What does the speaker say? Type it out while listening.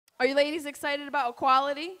Are you ladies excited about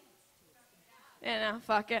equality? Yeah, no,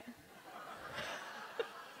 fuck it.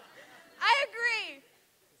 I agree.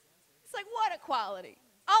 It's like, what equality?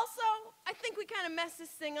 Also, I think we kind of messed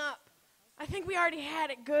this thing up. I think we already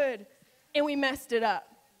had it good, and we messed it up.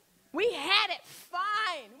 We had it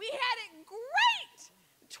fine. We had it great.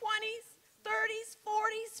 20s, 30s,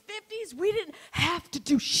 40s, 50s, we didn't have to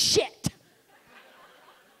do shit.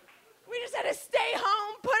 We just had to stay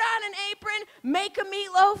home, put on an apron, make a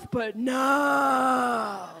meatloaf, but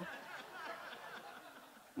no.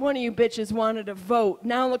 One of you bitches wanted to vote.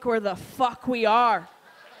 Now look where the fuck we are.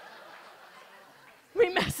 We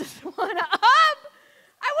messed this one up.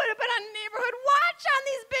 I would have been on neighborhood watch on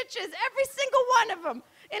these bitches, every single one of them.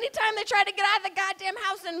 Anytime they tried to get out of the goddamn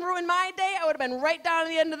house and ruin my day, I would have been right down at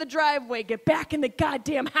the end of the driveway. Get back in the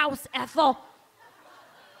goddamn house, Ethel.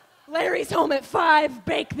 Larry's home at 5.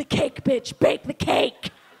 Bake the cake, bitch. Bake the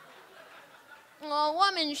cake. Oh,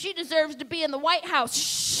 woman, she deserves to be in the White House.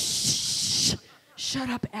 Shh. Shut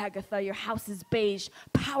up, Agatha. Your house is beige.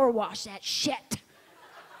 Power wash that shit.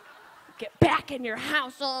 Get back in your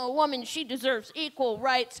house. Oh, woman, she deserves equal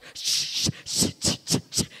rights. Shh.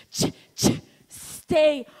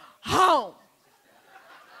 Stay home.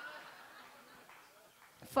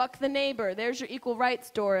 Fuck the neighbor. There's your equal rights,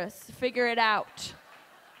 Doris. Figure it out.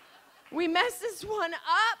 We messed this one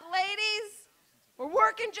up, ladies. We're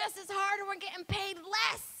working just as hard and we're getting paid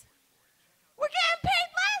less. We're getting paid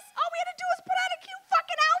less. All we had to do was put on a cute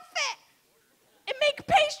fucking outfit and make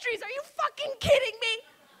pastries. Are you fucking kidding me?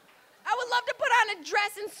 I would love to put on a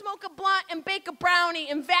dress and smoke a blunt and bake a brownie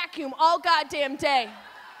and vacuum all goddamn day.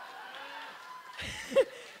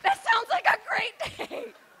 That sounds like a great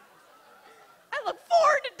day. I look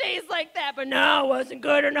forward to days like that, but no, it wasn't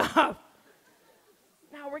good enough.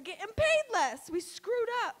 Now we're getting paid less. We screwed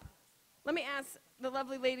up. Let me ask the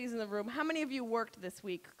lovely ladies in the room, how many of you worked this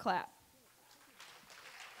week? Clap.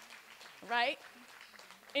 Right?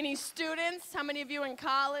 Any students? How many of you in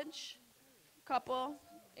college? Couple.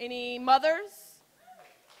 Any mothers?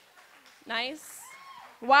 Nice.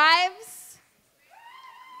 Wives?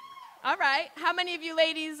 All right. How many of you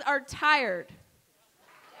ladies are tired?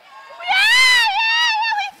 Yeah,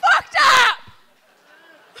 we fucked up.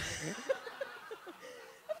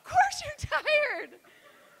 Of course you're tired.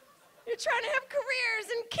 You're trying to have careers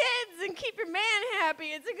and kids and keep your man happy.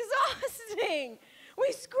 It's exhausting.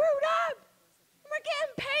 We screwed up. We're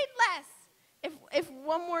getting paid less. If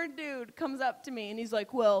one more dude comes up to me and he's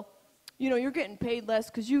like, well, you know, you're getting paid less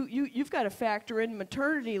because you've got to factor in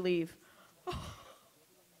maternity leave. Oh,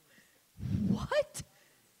 what?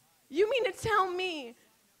 You mean to tell me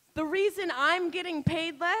the reason I'm getting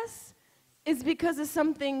paid less is because of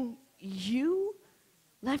something you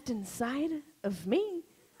left inside of me?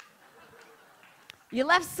 You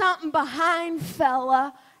left something behind,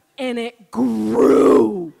 fella, and it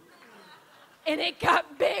grew. And it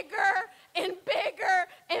got bigger and bigger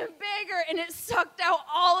and bigger, and it sucked out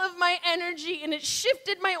all of my energy, and it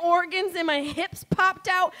shifted my organs, and my hips popped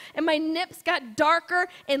out, and my nips got darker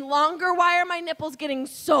and longer. Why are my nipples getting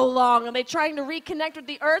so long? Are they trying to reconnect with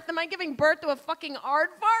the earth? Am I giving birth to a fucking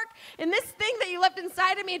aardvark? And this thing that you left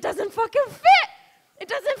inside of me, it doesn't fucking fit. It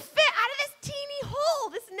doesn't fit out of this teeny hole.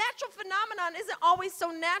 This natural phenomenon isn't always so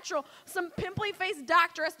natural. Some pimply-faced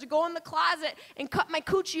doctor has to go in the closet and cut my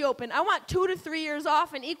coochie open. I want 2 to 3 years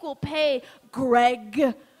off and equal pay,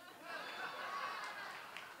 Greg.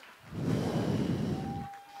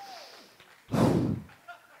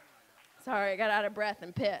 Sorry, I got out of breath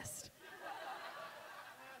and pissed.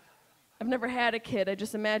 I've never had a kid. I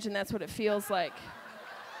just imagine that's what it feels like.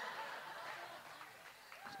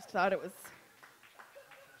 I just thought it was...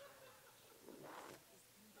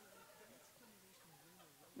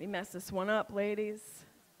 We messed this one up, ladies.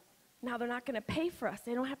 Now they're not going to pay for us.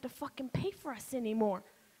 They don't have to fucking pay for us anymore.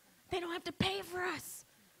 They don't have to pay for us.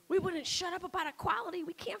 We wouldn't shut up about equality.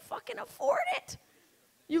 We can't fucking afford it.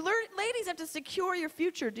 You ladies have to secure your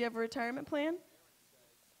future. Do you have a retirement plan?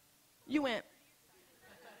 You went.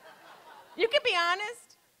 You can be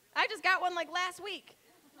honest. I just got one like last week.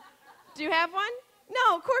 Do you have one?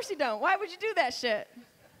 No, of course you don't. Why would you do that shit?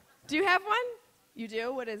 Do you have one? You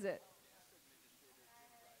do? What is it?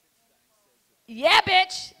 Yeah,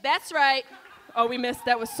 bitch. That's right. Oh, we missed.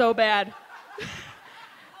 That was so bad.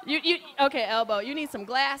 Okay, Elbow. You need some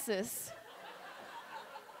glasses.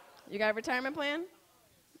 You got a retirement plan?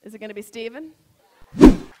 Is it going to be Steven?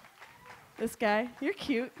 This guy. You're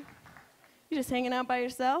cute. You just hanging out by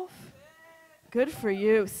yourself? Good for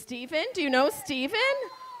you. Steven? Do you know Steven?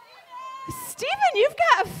 Steven, you've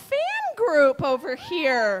got a fan group over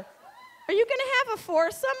here. Are you going to have a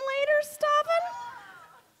foursome later, Steven?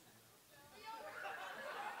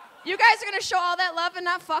 You guys are gonna show all that love and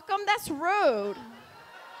not fuck them? That's rude.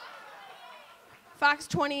 Fox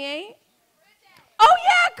 28. Oh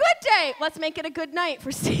yeah, good day. Let's make it a good night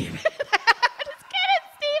for Steven. Just kidding,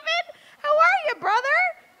 Steven. How are you, brother?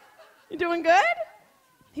 You doing good?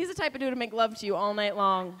 He's the type of dude to make love to you all night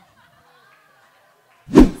long.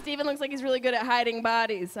 Steven looks like he's really good at hiding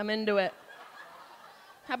bodies. I'm into it.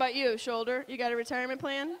 How about you, Shoulder? You got a retirement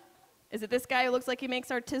plan? Is it this guy who looks like he makes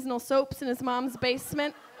artisanal soaps in his mom's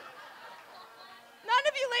basement? None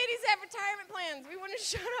of you ladies have retirement plans. We want to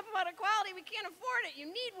shut up about equality. We can't afford it. You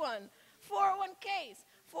need one. 401ks,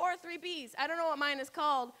 403bs. I don't know what mine is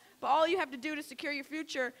called, but all you have to do to secure your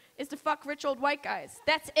future is to fuck rich old white guys.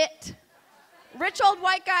 That's it. Rich old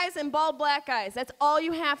white guys and bald black guys. That's all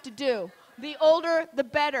you have to do. The older, the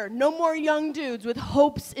better. No more young dudes with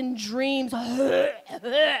hopes and dreams. This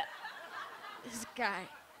guy.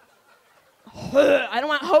 I don't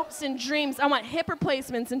want hopes and dreams. I want hip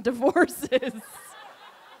replacements and divorces.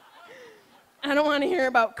 I don't want to hear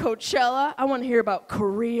about Coachella. I want to hear about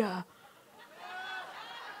Korea.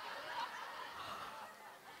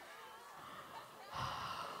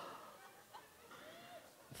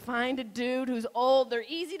 Find a dude who's old. They're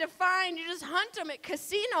easy to find. You just hunt them at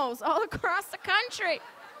casinos all across the country.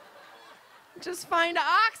 Just find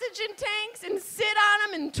oxygen tanks and sit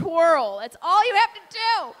on them and twirl. That's all you have to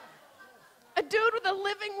do. A dude with a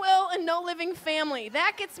living will and no living family.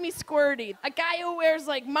 That gets me squirty. A guy who wears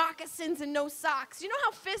like moccasins and no socks. You know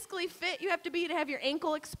how fiscally fit you have to be to have your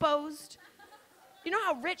ankle exposed? You know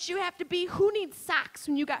how rich you have to be? Who needs socks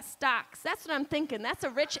when you got stocks? That's what I'm thinking. That's a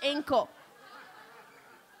rich ankle.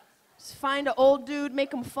 Just find an old dude,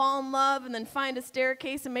 make him fall in love, and then find a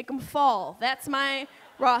staircase and make him fall. That's my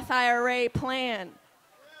Roth IRA plan.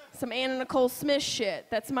 Some Anna Nicole Smith shit.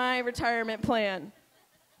 That's my retirement plan.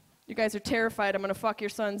 You guys are terrified I'm gonna fuck your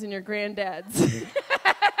sons and your granddads.